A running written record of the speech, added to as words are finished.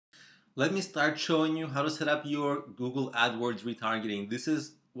Let me start showing you how to set up your Google AdWords retargeting. This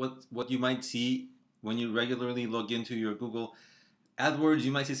is what you might see when you regularly log into your Google AdWords.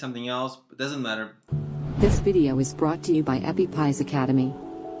 You might see something else, but it doesn't matter. This video is brought to you by EpiPie's Academy.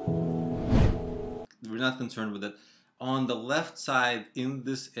 We're not concerned with it. On the left side in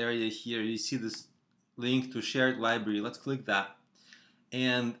this area here, you see this link to shared library. Let's click that.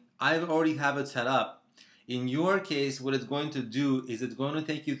 And I already have it set up. In your case, what it's going to do is it's going to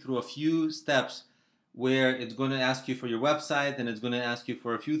take you through a few steps where it's going to ask you for your website, and it's going to ask you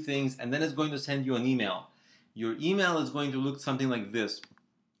for a few things, and then it's going to send you an email. Your email is going to look something like this.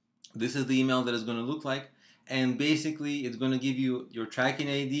 This is the email that it's going to look like, and basically it's going to give you your tracking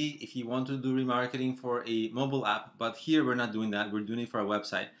ID if you want to do remarketing for a mobile app, but here we're not doing that. We're doing it for a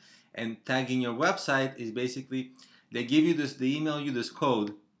website. And tagging your website is basically they give you this, they email you this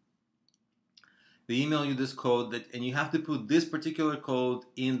code. They email you this code and you have to put this particular code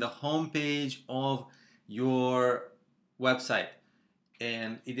in the home page of your website.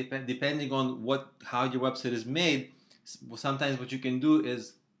 And depending on how your website is made, sometimes what you can do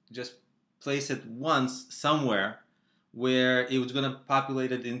is just place it once somewhere where it was going to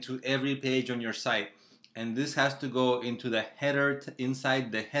populate it into every page on your site. And this has to go into the header,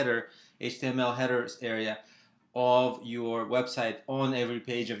 inside the header, HTML headers area of your website on every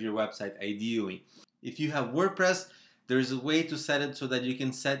page of your website, ideally. If you have WordPress, there's a way to set it so that you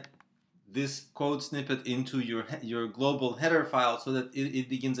can set this code snippet into your global header file so that it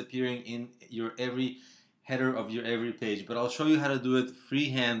begins appearing in your every header of your every page. But I'll show you how to do it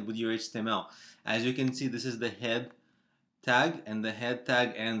freehand with your HTML. As you can see, this is the head tag, and the head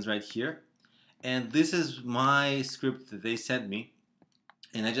tag ends right here. And this is my script that they sent me,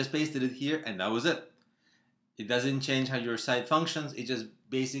 and I just pasted it here, and that was it. It doesn't change how your site functions. It just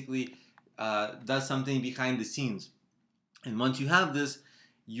basically does something behind the scenes. And once you have this,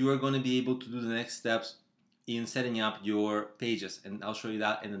 you are going to be able to do the next steps in setting up your pages. And I'll show you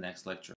that in the next lecture.